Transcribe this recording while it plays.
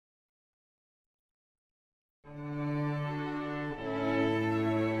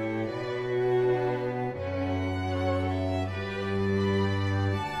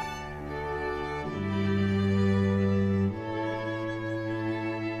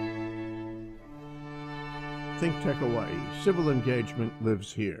ThinkTech Hawaii. Civil engagement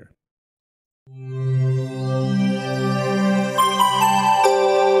lives here.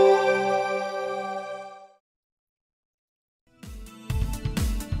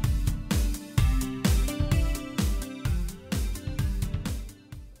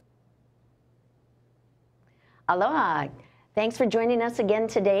 Aloha. Thanks for joining us again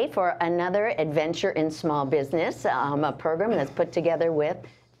today for another Adventure in Small Business, a program that's put together with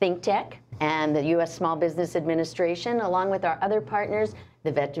ThinkTech and the U.S. Small Business Administration, along with our other partners,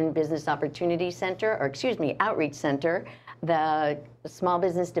 the Veteran Business Opportunity Center, or excuse me, Outreach Center, the Small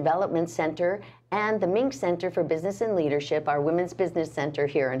Business Development Center, and the Mink Center for Business and Leadership, our Women's Business Center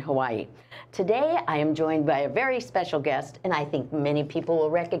here in Hawaii. Today, I am joined by a very special guest, and I think many people will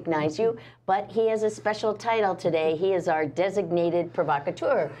recognize you, but he has a special title today. He is our designated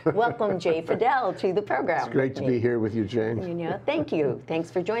provocateur. Welcome, Jay Fidel, to the program. It's great to be here with you, Jane. You know, thank you. Thanks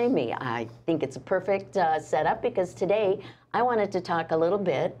for joining me. I think it's a perfect setup because today I wanted to talk a little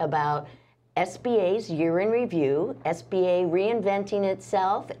bit about SBA's year in review, SBA reinventing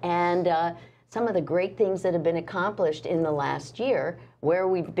itself, and some of the great things that have been accomplished in the last year, where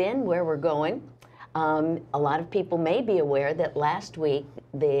we've been, where we're going. A lot of people may be aware that last week,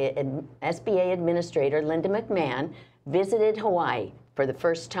 the SBA Administrator, Linda McMahon, visited Hawaii for the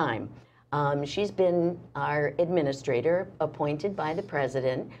first time. She's been our administrator appointed by the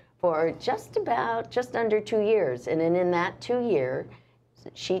President for just under 2 years. And then in that 2 years,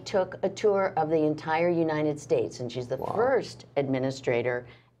 she took a tour of the entire United States, and she's the first administrator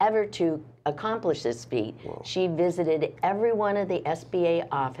ever to accomplish this feat. Wow. She visited every one of the SBA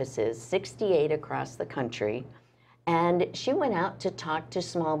offices, 68 across the country, and she went out to talk to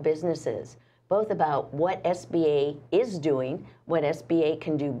small businesses, both about what SBA is doing, what SBA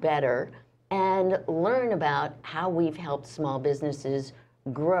can do better, and learn about how we've helped small businesses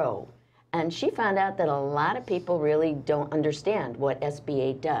grow. And she found out that a lot of people really don't understand what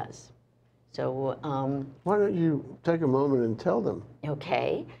SBA does. So why don't you take a moment and tell them?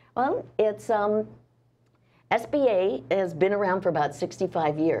 Okay. Well, it's SBA has been around for about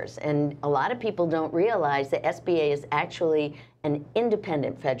 65 years, and a lot of people don't realize that SBA is actually an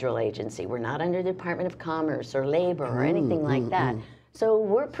independent federal agency. We're not under the Department of Commerce or Labor or anything like that. So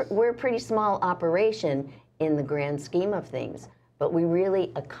we're a pretty small operation in the grand scheme of things, but we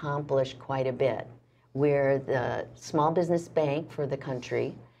really accomplish quite a bit. We're the small business bank for the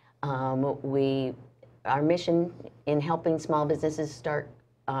country. Our mission in helping small businesses start,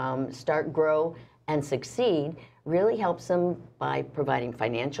 grow, and succeed really helps them by providing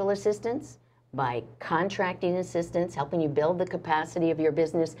financial assistance, by contracting assistance, helping you build the capacity of your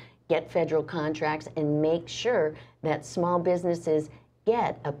business, get federal contracts, and make sure that small businesses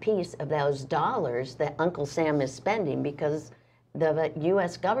get a piece of those dollars that Uncle Sam is spending, because the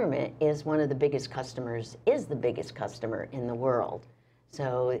U.S. government is one of the biggest customers, is the biggest customer in the world.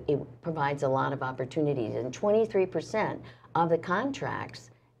 So it provides a lot of opportunities, and 23% of the contracts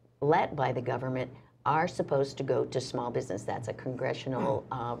let by the government are supposed to go to small business. That's a congressional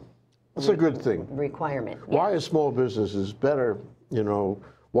That's a good thing. Requirement. Why is small businesses better, you know,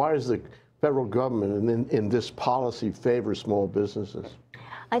 why is the federal government in this policy favor small businesses?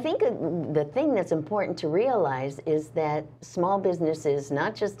 I think the thing that's important to realize is that small businesses,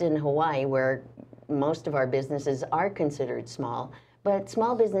 not just in Hawaii, where most of our businesses are considered small, but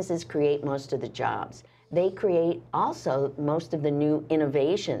small businesses create most of the jobs. They create also most of the new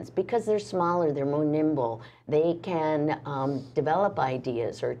innovations because they're smaller, they're more nimble. They can develop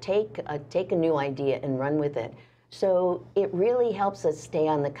ideas or take a new idea and run with it. So it really helps us stay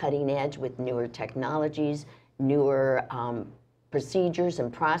on the cutting edge with newer technologies, newer procedures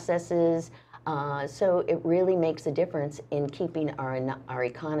and processes. So it really makes a difference in keeping our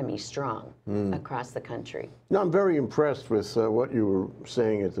economy strong across the country. Now, I'm very impressed with what you were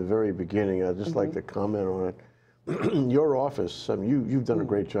saying at the very beginning. I'd just like to comment on it. Your office, I mean, you've done a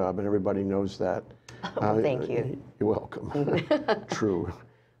great job, and everybody knows that. Thank you. You're welcome. True.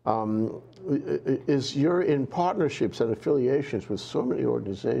 You're in partnerships and affiliations with so many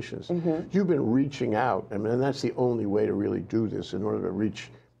organizations. You've been reaching out, I mean, and that's the only way to really do this in order to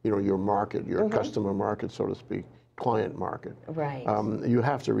reach, you know, your market, your customer market, so to speak, client market. Right. You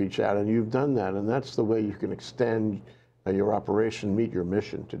have to reach out, and you've done that, and that's the way you can extend your operation, meet your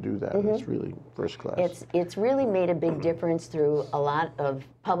mission to do that. It's really first class. It's really made a big difference through a lot of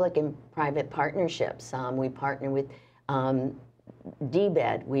public and private partnerships. We partner with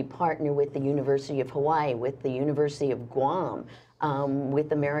DBED, we partner with the University of Hawaii, with the University of Guam,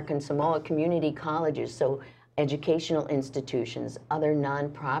 with American Samoa community colleges, so educational institutions, other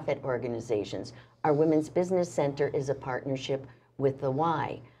nonprofit organizations. Our Women's Business Center is a partnership with the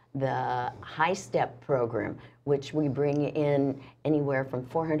Y. the High Step program, which we bring in anywhere from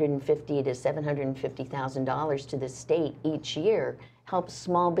 $450,000 to $750,000 to the state each year, helps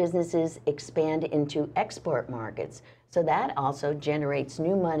small businesses expand into export markets. So that also generates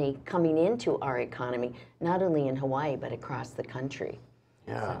new money coming into our economy, not only in Hawaii, but across the country.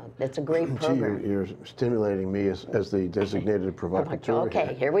 Yeah. So that's a great program. Gee, you're stimulating me as the designated provocateur.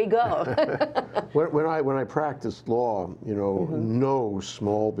 Okay, here we go. When I practiced law, you know, no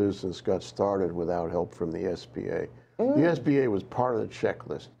small business got started without help from the SBA. The SBA was part of the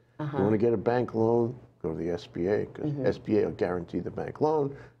checklist. You want to get a bank loan, go to the SBA, because SBA will guarantee the bank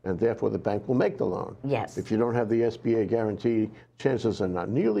loan, and therefore the bank will make the loan. Yes. If you don't have the SBA guarantee, chances are not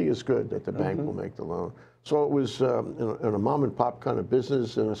nearly as good that the bank will make the loan. So it was in a mom and pop kind of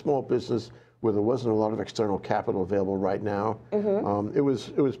business, in a small business where there wasn't a lot of external capital available right now. It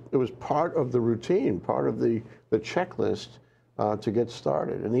was part of the routine, part of the checklist to get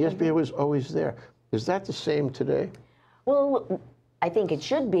started, and the SBA was always there. Is that the same today? Well, I think it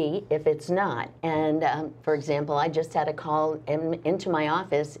should be if it's not. And for example, I just had a call into my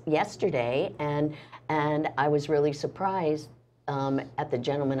office yesterday, and I was really surprised at the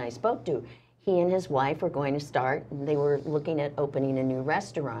gentleman I spoke to. He and his wife were going to start, they were looking at opening a new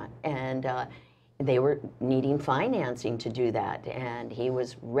restaurant, and they were needing financing to do that. And he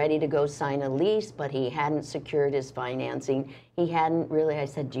was ready to go sign a lease, but he hadn't secured his financing. He hadn't really, I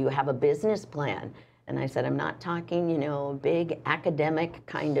said, do you have a business plan? And I said, I'm not talking, you know, big academic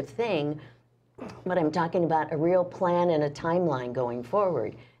kind of thing, but I'm talking about a real plan and a timeline going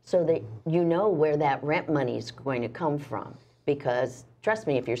forward so that you know where that rent money is going to come from. Because trust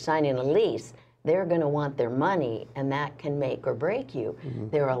me, if you're signing a lease, they're going to want their money, and that can make or break you.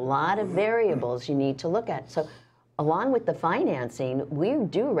 There are a lot of variables you need to look at. So along with the financing, we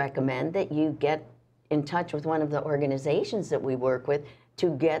do recommend that you get in touch with one of the organizations that we work with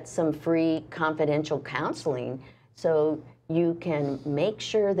to get some free confidential counseling so you can make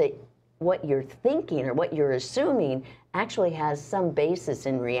sure that what you're thinking or what you're assuming actually has some basis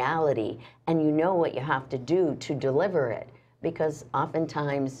in reality, and you know what you have to do to deliver it. Because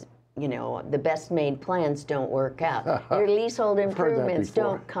oftentimes, you know, the best made plans don't work out. Your leasehold improvements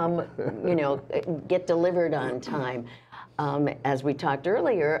don't come, you know, get delivered on time. As we talked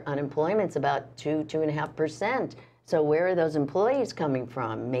earlier, unemployment's about 2.5%. So where are those employees coming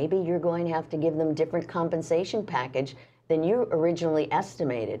from? Maybe you're going to have to give them different compensation package than you originally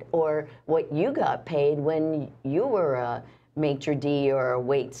estimated, or what you got paid when you were a maitre d' or a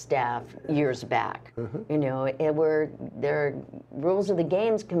wait staff years back. You know, their rules of the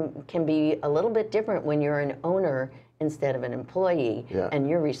games can be a little bit different when you're an owner instead of an employee, and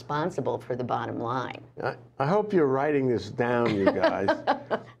you're responsible for the bottom line. I hope you're writing this down, you guys,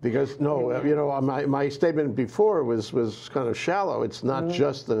 because no, you know, my statement before was kind of shallow. It's not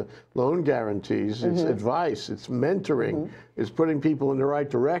just the loan guarantees, it's advice, it's mentoring, it's putting people in the right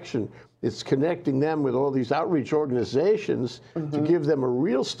direction. It's connecting them with all these outreach organizations to give them a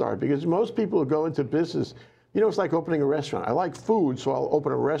real start, because most people who go into business, you know, it's like opening a restaurant. I like food, so I'll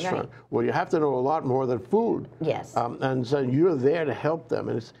open a restaurant. Right. Well, you have to know a lot more than food. Yes. And so you're there to help them.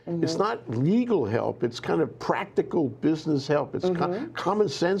 And it's not legal help. It's kind of practical business help. It's common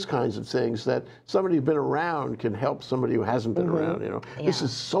sense kinds of things that somebody who's been around can help somebody who hasn't been around, you know. Yeah. This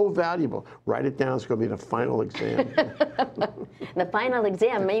is so valuable. Write it down. It's going to be the final exam. The final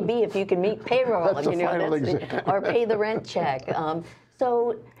exam may be if you can meet payroll, That's or pay the rent check.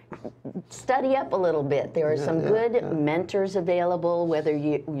 So study up a little bit. There are some good mentors available, whether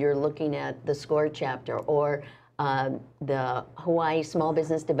you're looking at the SCORE chapter or the Hawaii Small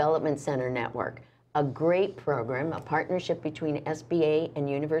Business Development Center Network. A great program, a partnership between SBA and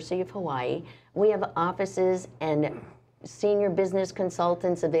University of Hawaii. We have offices and senior business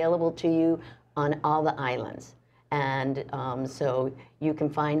consultants available to you on all the islands. And so you can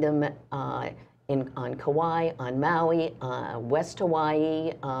find them on Kauai, on Maui, West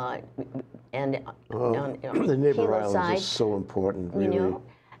Hawaii, and on the neighbor islands side. is so important, really. You know,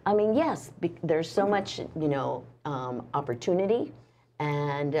 I mean, yes, there's so much, you know, opportunity,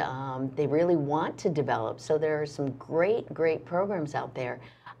 and they really want to develop. So there are some great programs out there.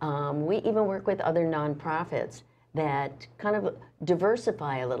 We even work with other nonprofits that kind of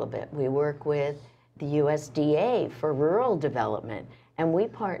diversify a little bit. We work with the USDA for rural development. And we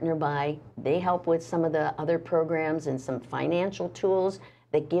partner they help with some of the other programs and some financial tools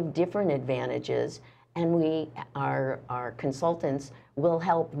that give different advantages. And our consultants will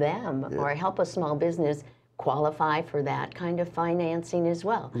help them or help a small business qualify for that kind of financing as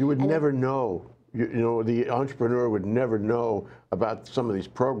well. You would never know, you know, the entrepreneur would never know about some of these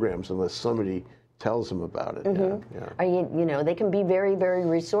programs unless somebody tells them about it. Yeah. Are you know, they can be very, very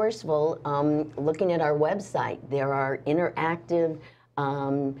resourceful. Looking at our website, there are interactive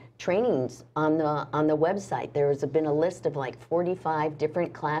trainings on the website. There's been a list of like 45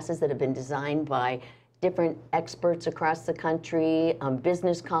 different classes that have been designed by different experts across the country,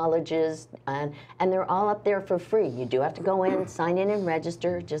 business colleges, and they're all up there for free. You do have to go in, sign in and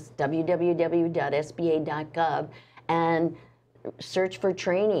register, just www.sba.gov, and search for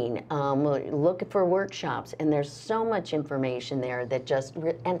training, look for workshops, and there's so much information there that just,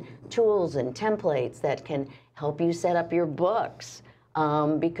 and tools and templates that can help you set up your books.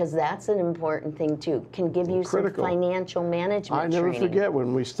 Because that's an important thing too. Can give you Critical. some financial management I never training. forget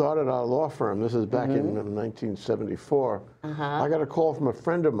when we started our law firm, this is back in 1974, I got a call from a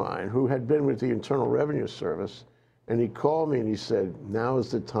friend of mine who had been with the Internal Revenue Service, and he called me and he said, now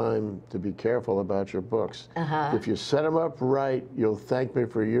is the time to be careful about your books. If you set them up right, you'll thank me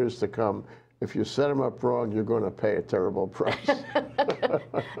for years to come. If you set them up wrong, you're going to pay a terrible price.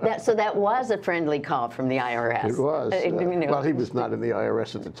 So that was a friendly call from the IRS. It was. You know. Well, he was not in the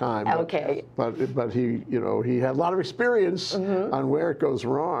IRS at the time. But, Okay. But he, you know, he had a lot of experience on where it goes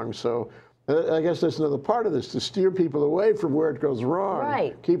wrong. So I guess that's another part of this, to steer people away from where it goes wrong.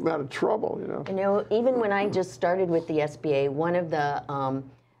 Right. Keep them out of trouble, you know. You know, even when I just started with the SBA, one of the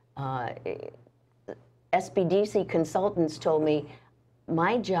SBDC consultants told me,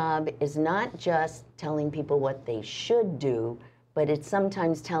 my job is not just telling people what they should do, but it's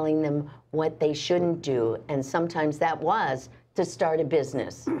sometimes telling them what they shouldn't do. And sometimes that was to start a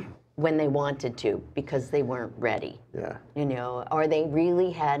business when they wanted to because they weren't ready. Yeah. You know, or they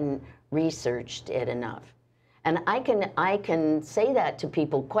really hadn't researched it enough. And I can say that to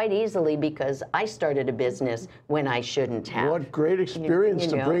people quite easily because I started a business when I shouldn't have. What great experience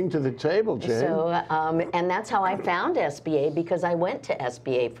You know. to bring to the table, Jane. So, and that's how I found SBA, because I went to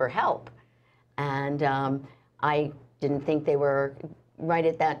SBA for help. And I didn't think they were, right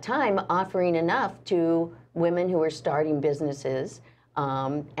at that time, offering enough to women who were starting businesses.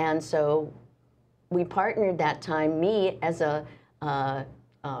 And so we partnered that time, me as a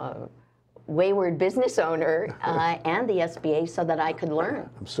wayward business owner and the SBA, so that I could learn.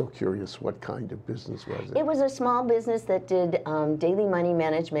 I'm so curious, what kind of business was it? It was a small business that did daily money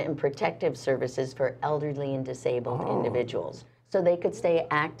management and protective services for elderly and disabled individuals, so they could stay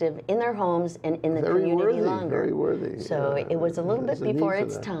active in their homes and in the community longer. Very worthy. So it was a little bit before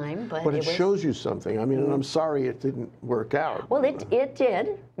its that. time, but it was, shows you something. I mean, and I'm sorry it didn't work out. well, it did.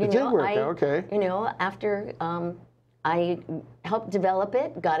 You It know, did work out, okay. You know, after I helped develop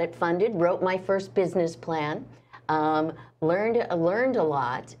it, got it funded, wrote my first business plan, learned a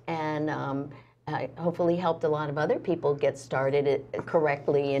lot, and hopefully helped a lot of other people get started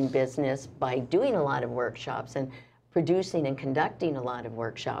correctly in business by doing a lot of workshops and producing and conducting a lot of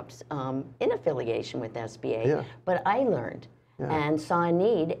workshops in affiliation with SBA. Yeah. But I learned and saw a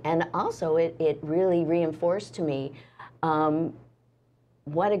need, and also it really reinforced to me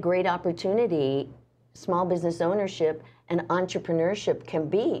what a great opportunity small business ownership and entrepreneurship can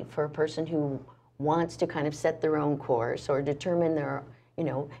be for a person who wants to kind of set their own course or determine their, you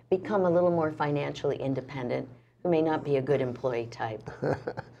know, become a little more financially independent, who may not be a good employee type.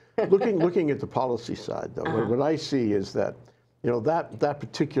 Looking at the policy side, though, what I see is that, you know, that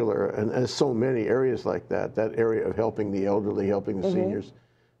particular, and as so many areas like that area of helping the elderly, helping the seniors,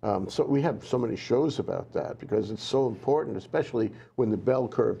 so we have so many shows about that because it's so important, especially when the bell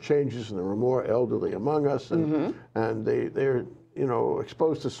curve changes and there are more elderly among us, and they're, you know,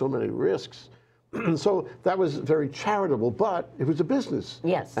 exposed to so many risks. So that was very charitable, but it was a business.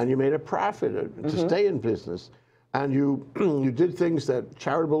 Yes. And you made a profit to stay in business. And you did things that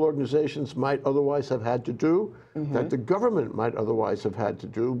charitable organizations might otherwise have had to do, that the government might otherwise have had to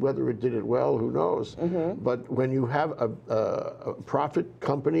do. Whether it did it well, who knows? But when you have a profit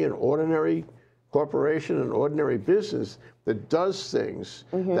company, an ordinary corporation, an ordinary business that does things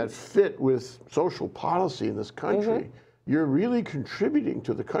that fit with social policy in this country, you're really contributing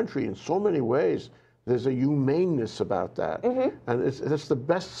to the country in so many ways. There's a humaneness about that, and that's the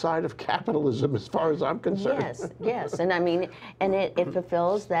best side of capitalism, as far as I'm concerned. Yes, yes, and I mean, and it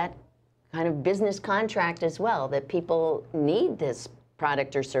fulfills that kind of business contract as well, that people need this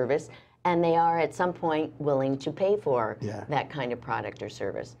product or service, and they are at some point willing to pay for that kind of product or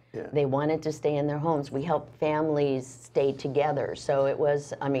service. They wanted to stay in their homes. We helped families stay together, so it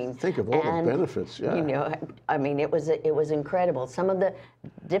was, I mean, think of all the benefits. You know, I mean, it was incredible. Some of the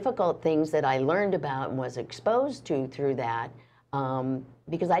difficult things that I learned about and was exposed to through that,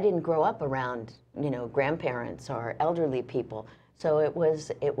 because I didn't grow up around, you know, grandparents or elderly people. So it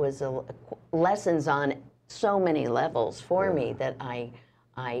was lessons on so many levels for me that I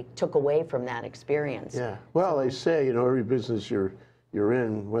I took away from that experience. Yeah. Well, they say, you know, every business you're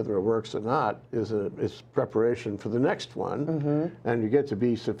in, whether it works or not, is preparation for the next one, and you get to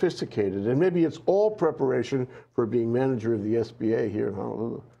be sophisticated. And maybe it's all preparation for being manager of the SBA here in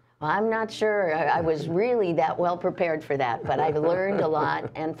Honolulu. Well, I'm not sure I was really that well prepared for that, but I've learned a lot,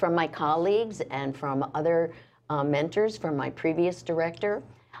 and from my colleagues and from other mentors from my previous director.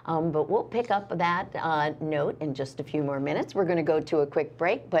 But we'll pick up that note in just a few more minutes. We're going to go to a quick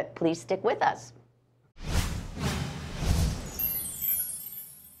break, but please stick with us.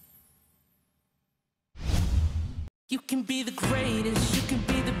 You can be the greatest, you can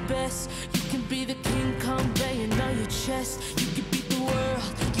be the best, you can be the King Kong banging on your chest. You can beat the world,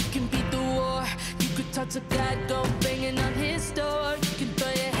 you can beat the war, you could talk to God, go banging on his door. You can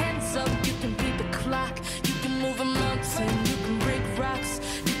throw your hands up, you can beat the clock, you can move a mountain, you can break rocks,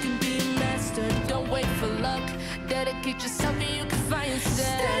 you can be a master, don't wait for luck. Dedicate yourself and you can find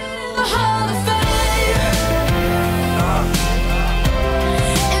yourself. Standing in the Hall of Fame.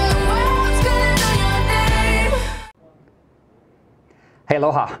 Hey,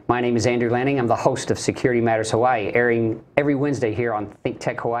 aloha. My name is Andrew Lanning. I'm the host of Security Matters Hawaii, airing every Wednesday here on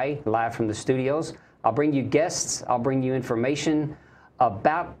ThinkTech Hawaii, live from the studios. I'll bring you guests. I'll bring you information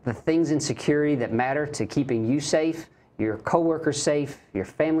about the things in security that matter to keeping you safe, your coworkers safe, your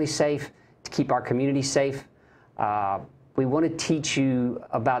family safe, to keep our community safe. We want to teach you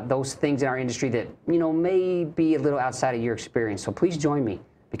about those things in our industry that, you know, may be a little outside of your experience. So please join me,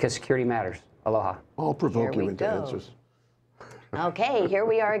 because security matters. Aloha. I'll provoke Here you we into go. answers. Okay, here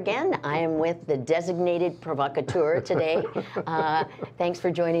we are again. I am with the designated provocateur today. Thanks for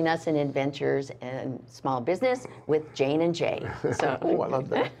joining us in Adventures in Small Business with Jane and Jay. So, Oh, I love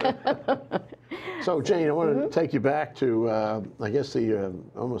that. So, Jane, I want to take you back to, I guess, the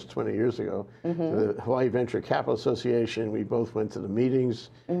almost 20 years ago, to the Hawaii Venture Capital Association. We both went to the meetings.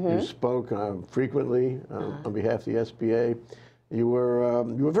 You spoke frequently on behalf of the SBA. You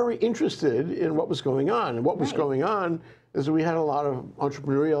were very interested in what was going on. And what was going on is that we had a lot of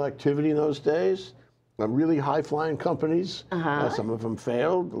entrepreneurial activity in those days, really high-flying companies. Some of them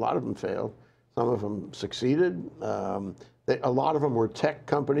failed. A lot of them failed. Some of them succeeded. A lot of them were tech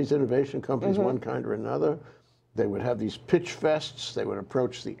companies, innovation companies, one kind or another. They would have these pitch fests. They would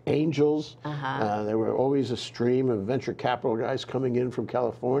approach the angels. There were always a stream of venture capital guys coming in from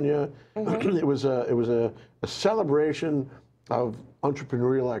California. It was a celebration of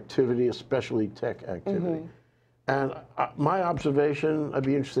entrepreneurial activity, especially tech activity. And my observation, I'd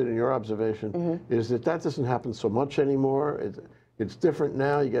be interested in your observation, is that doesn't happen so much anymore. It's different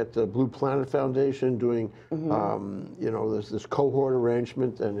now. You get the Blue Planet Foundation doing, you know, there's this cohort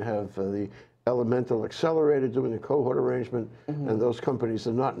arrangement, and you have the Elemental Accelerator doing the cohort arrangement, and those companies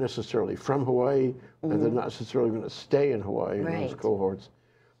are not necessarily from Hawaii, and they're not necessarily going to stay in Hawaii in those cohorts.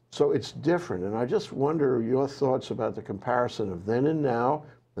 So it's different, and I just wonder your thoughts about the comparison of then and now,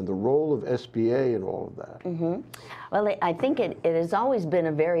 and the role of SBA in all of that. well, I think it has always been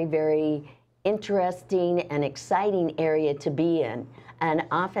a very, very interesting and exciting area to be in. And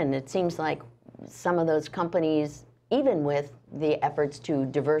often it seems like some of those companies, even with the efforts to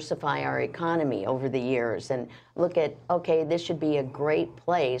diversify our economy over the years and look at, okay, this should be a great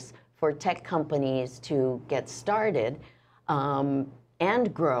place for tech companies to get started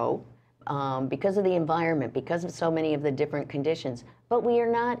and grow because of the environment, because of so many of the different conditions. But we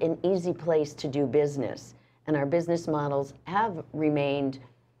are not an easy place to do business. And our business models have remained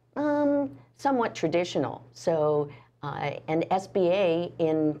somewhat traditional. So, and SBA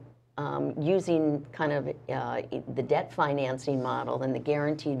in using kind of the debt financing model and the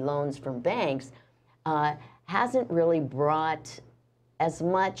guaranteed loans from banks hasn't really brought as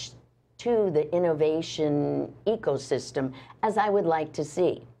much to the innovation ecosystem as I would like to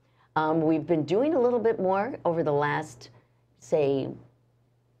see. We've been doing a little bit more over the last, say,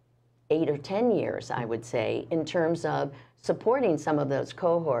 8 or 10 years, I would say, in terms of supporting some of those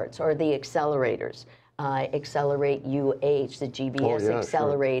cohorts or the accelerators. Accelerate UH, the GBS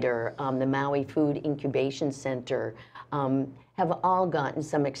Accelerator, the Maui Food Incubation Center, have all gotten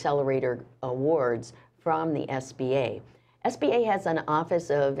some accelerator awards from the SBA. SBA has an Office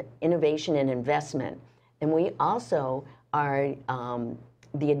of Innovation and Investment, and we also are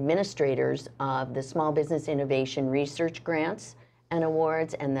the administrators of the Small Business Innovation Research Grants and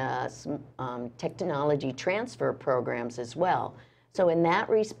Awards and the Technology Transfer Programs as well. So in that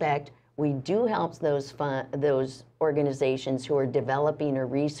respect, we do help those organizations who are developing or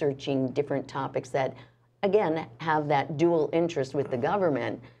researching different topics that, again, have that dual interest with the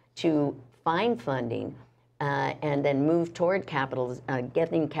government to find funding and then move toward capital,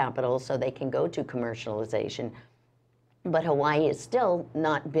 getting capital so they can go to commercialization. but Hawaii has still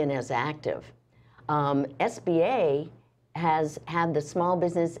not been as active. SBA has had the Small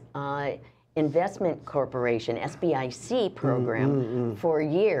Business Investment Corporation, SBIC program for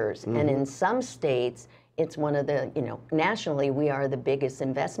years. And in some states, it's one of the, nationally, we are the biggest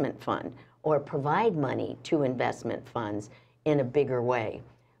investment fund or provide money to investment funds in a bigger way.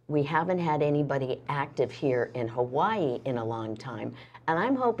 We haven't had anybody active here in Hawaii in a long time. And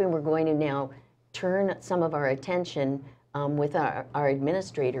I'm hoping we're going to now turn some of our attention with our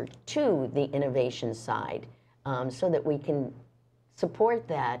administrator to the innovation side so that we can support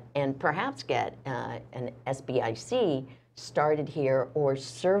that and perhaps get an SBIC started here or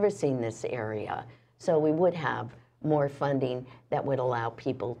servicing this area. So we would have more funding that would allow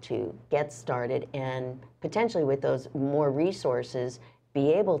people to get started and potentially with those more resources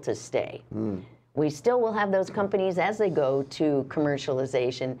be able to stay. We still will have those companies as they go to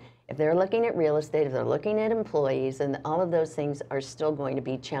commercialization. If they're looking at real estate, if they're looking at employees, and all of those things are still going to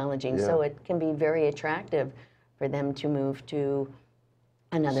be challenging. Yeah. So it can be very attractive for them to move to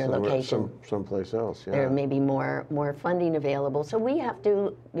another location. Someplace else, yeah. There may be more funding available. So we have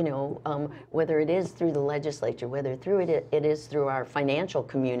to, whether it is through the legislature, whether through it is through our financial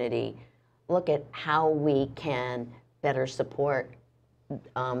community, look at how we can better support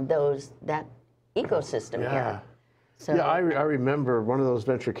that ecosystem here. So, yeah, I remember one of those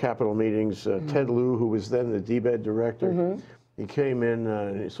venture capital meetings, Ted Lieu, who was then the DBED director, he came in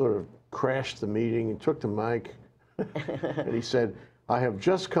and he sort of crashed the meeting and took the mic and he said, I have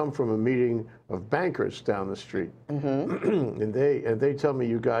just come from a meeting of bankers down the street, and they tell me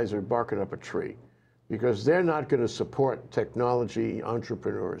you guys are barking up a tree because they're not going to support technology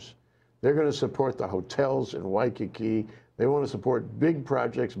entrepreneurs. They're going to support the hotels in Waikiki. They want to support big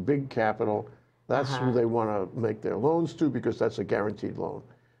projects, big capital. That's who they want to make their loans to because that's a guaranteed loan.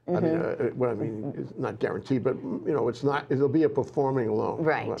 I mean, what I mean is not guaranteed, but it's not. It'll be a performing loan.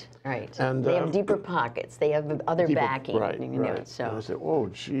 Right, right. And they have deeper pockets. They have other backing. Right, right. So and I said, oh,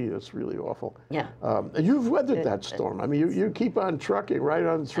 gee, that's really awful. Yeah. And you've weathered that storm. I mean, you keep on trucking right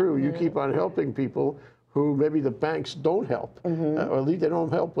on through. You keep on helping people who maybe the banks don't help, or at least they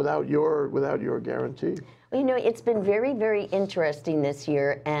don't help without your guarantee. Well, it's been very, very interesting this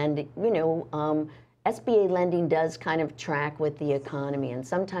year, and SBA lending does kind of track with the economy, and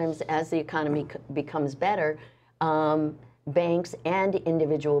sometimes as the economy becomes better, banks and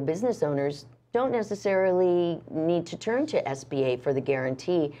individual business owners don't necessarily need to turn to SBA for the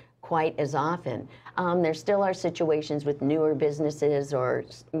guarantee quite as often. There still are situations with newer businesses or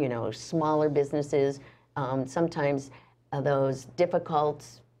smaller businesses. Sometimes those difficult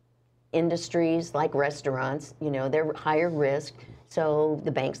industries like restaurants, they're higher risk. So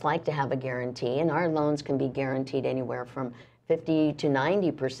the banks like to have a guarantee, and our loans can be guaranteed anywhere from 50 to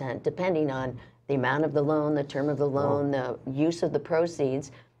 90%, depending on the amount of the loan, the term of the loan, the use of the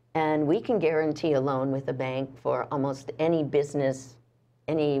proceeds. And we can guarantee a loan with a bank for almost any business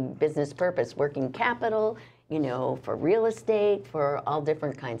purpose, working capital, for real estate, for all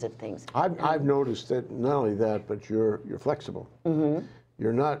different kinds of things. I've noticed that not only that, but you're flexible.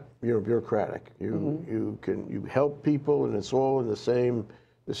 You're bureaucratic. You help people, and it's all in the same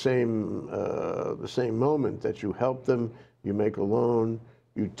moment that you help them. You make a loan.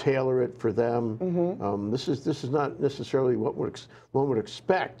 You tailor it for them. This is not necessarily what one would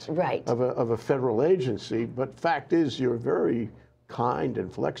expect of a federal agency. But fact is, you're very kind and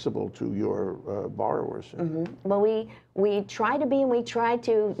flexible to your borrowers. Well, we try to be, and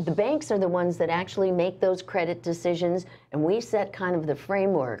the banks are the ones that actually make those credit decisions, and we set kind of the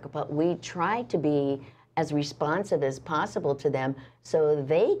framework, but we try to be as responsive as possible to them so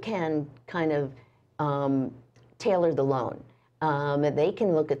they can kind of tailor the loan. They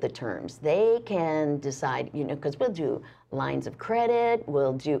can look at the terms. They can decide, because we'll do lines of credit,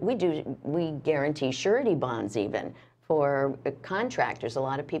 we guarantee surety bonds even for contractors. A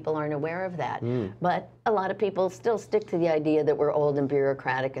lot of people aren't aware of that. But a lot of people still stick to the idea that we're old and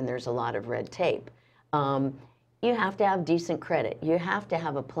bureaucratic and there's a lot of red tape. You have to have decent credit. You have to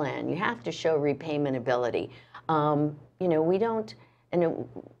have a plan. You have to show repayment ability. We don't...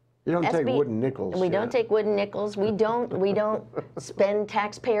 You don't take wooden nickels. We don't take wooden nickels. We don't spend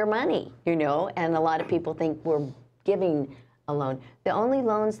taxpayer money, and a lot of people think we're giving a loan. The only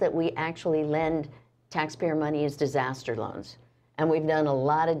loans that we actually lend taxpayer money is disaster loans. And we've done a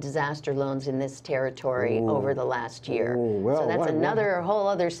lot of disaster loans in this territory over the last year. So that's another whole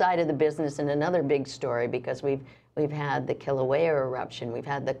other side of the business and another big story, because we've had the Kilauea eruption, we've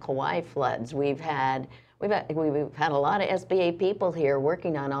had the Kauai floods, we've had a lot of SBA people here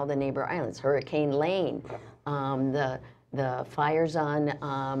working on all the neighbor islands, Hurricane Lane, the the fires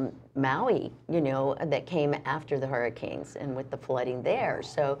on Maui, you know, that came after the hurricanes and with the flooding there.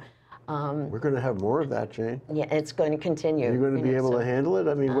 So. We're going to have more of that, Jane. Yeah, it's going to continue. Are you going to be able to handle it?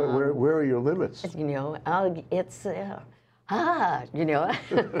 I mean, where are your limits? You know, it's, you know.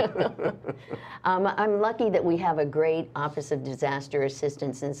 I'm lucky that we have a great Office of Disaster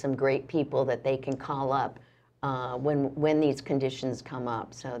Assistance and some great people that they can call up when these conditions come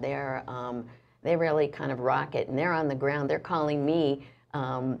up. So they really kind of rock it, and they're on the ground. They're calling me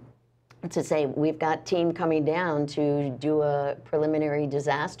to say, we've got team coming down to do a preliminary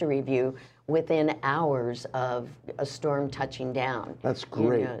disaster review within hours of a storm touching down. That's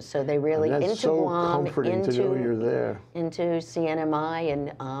great. You know, so they really, and that's into so Guam, comforting to know you're there. into CNMI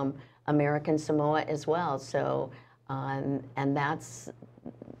and American Samoa as well. So, and that's,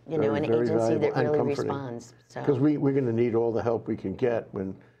 you know, an Very agency that valuable and really comforting. responds. Because we're going to need all the help we can get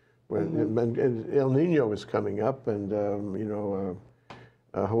when and El Nino is coming up, and you know,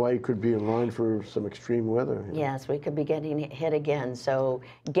 Hawaii could be in line for some extreme weather. Yes, we could be getting hit again. So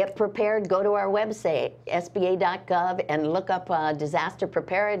get prepared. Go to our website, sba.gov, and look up disaster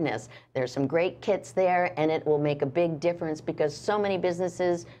preparedness. There's some great kits there, and it will make a big difference because so many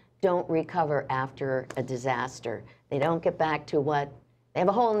businesses don't recover after a disaster. They don't get back to they have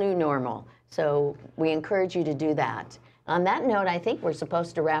a whole new normal. So we encourage you to do that. On that note, I think we're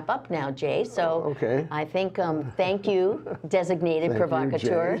supposed to wrap up now, Jay. So okay. I think thank you, designated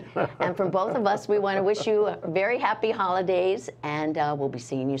provocateur. And from both of us, we want to wish you very happy holidays, and we'll be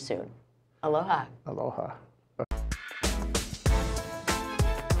seeing you soon. Aloha. Aloha.